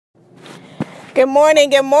Good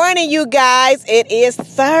morning, you guys. It is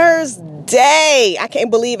Thursday. I can't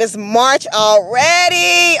believe it's March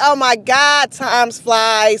already. Oh my God, time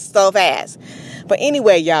flies so fast. But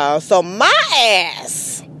anyway, y'all, so my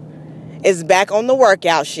ass is back on the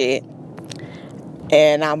workout shit.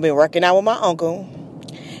 And I've been working out with my uncle.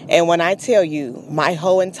 And when I tell you, my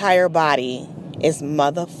whole entire body is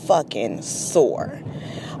motherfucking sore.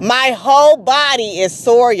 My whole body is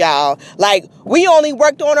sore, y'all. Like, we only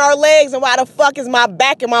worked on our legs, and why the fuck is my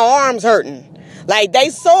back and my arms hurting? Like, they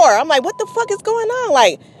sore. I'm like, what the fuck is going on?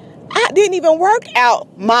 Like, I didn't even work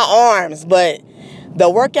out my arms, but the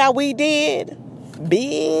workout we did,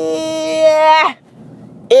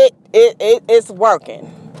 it's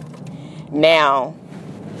working. Now,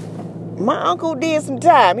 my uncle did some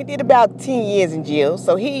time. He did about 10 years in jail,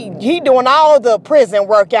 so he doing all the prison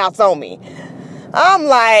workouts on me. I'm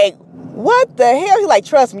like, what the hell? He like,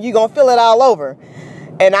 trust me, you gonna feel it all over.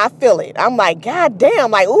 And I feel it. I'm like, God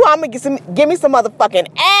damn, like, ooh, I'm gonna give me some motherfucking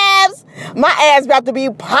abs. My abs about to be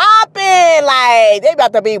popping. Like, they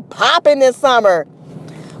about to be popping this summer.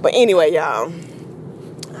 But anyway, y'all,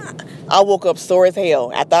 I woke up sore as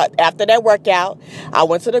hell. After that workout, I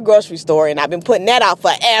went to the grocery store, and I've been putting that out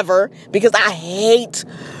forever because I hate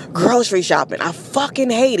grocery shopping. I fucking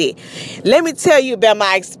hate it. Let me tell you about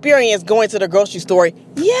my experience going to the grocery store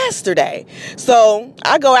yesterday. So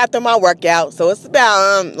I go after my workout. So it's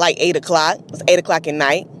about like 8 o'clock. It's 8 o'clock at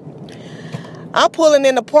night. I'm pulling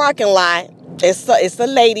in the parking lot. It's a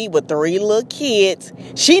lady with 3 little kids.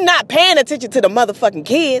 She not paying attention to the motherfucking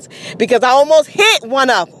kids because I almost hit one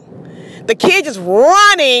of them. The kid just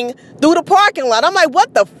running through the parking lot. I'm like,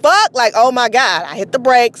 what the fuck? Like, oh my God. I hit the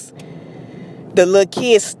brakes. The little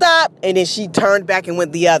kid stopped, and then she turned back and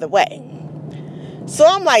went the other way. So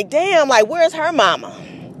I'm like, damn, like, where's her mama?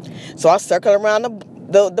 So I circle around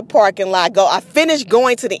the parking lot. I finished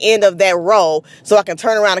going to the end of that row so I can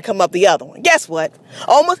turn around and come up the other one. Guess what?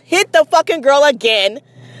 Almost hit the fucking girl again.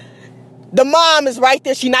 The mom is right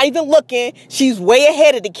there. She's not even looking. She's way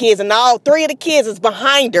ahead of the kids, and all 3 of the kids is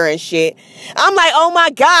behind her and shit. I'm like, oh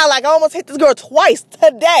my God, like, I almost hit this girl twice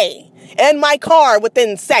today in my car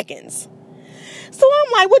within seconds. So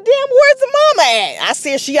I'm like, well, damn, where's the mama at? I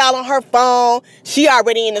see her, she out on her phone. She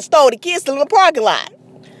already in the store. The kid's still in the parking lot.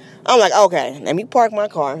 I'm like, okay, let me park my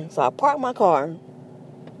car. So I park my car.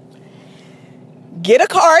 Get a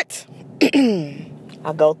cart.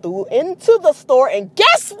 I go through into the store, and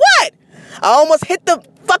guess what? I almost hit the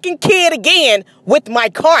fucking kid again with my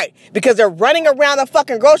cart because they're running around the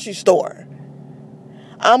fucking grocery store.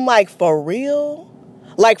 I'm like, for real?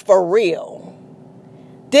 Like, for real?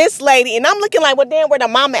 This lady, and I'm looking like, well, damn, where the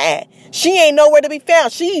mama at? She ain't nowhere to be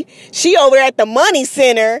found. She over there at the money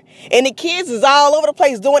center, and the kids is all over the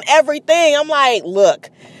place doing everything. I'm like, look,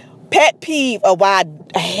 pet peeve of why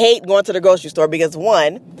I hate going to the grocery store because,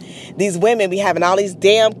 one, these women be having all these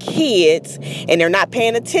damn kids, and they're not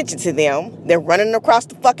paying attention to them. They're running across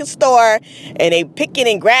the fucking store, and they picking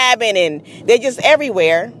and grabbing, and they're just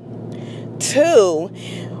everywhere. 2,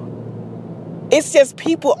 it's just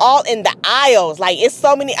people all in the aisles. Like, it's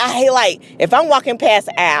so many. I hate, like, if I'm walking past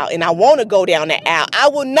the aisle and I want to go down the aisle, I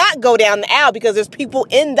will not go down the aisle because there's people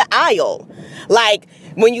in the aisle. Like,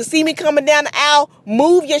 when you see me coming down the aisle,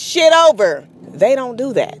 move your shit over. They don't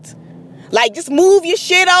do that. Like, just move your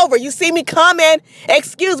shit over. You see me coming,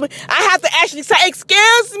 excuse me. I have to actually say,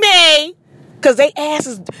 excuse me. Because they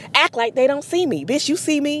asses act like they don't see me. Bitch, you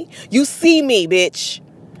see me? You see me, bitch.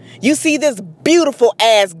 You see this beautiful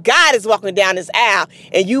ass God is walking down this aisle,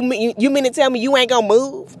 and you mean to tell me you ain't gonna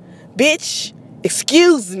move? Bitch,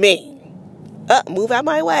 excuse me. Move out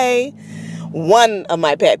my way. One of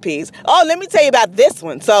my pet peeves. Oh, let me tell you about this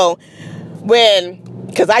one. So,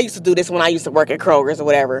 because I used to do this when I used to work at Kroger's or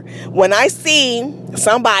whatever. When I see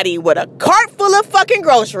somebody with a cart full of fucking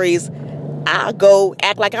groceries, I'll go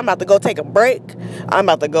act like I'm about to go take a break. I'm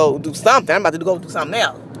about to go do something. I'm about to go do something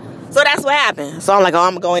else. So that's what happened. So I'm like, oh,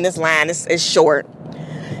 I'm going to go in this line. It's short.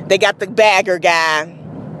 They got the bagger guy.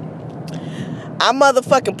 I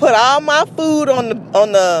motherfucking put all my food on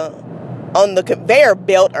the conveyor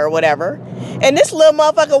belt or whatever. And this little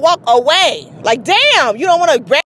motherfucker walk away. Like, damn, you don't want to grab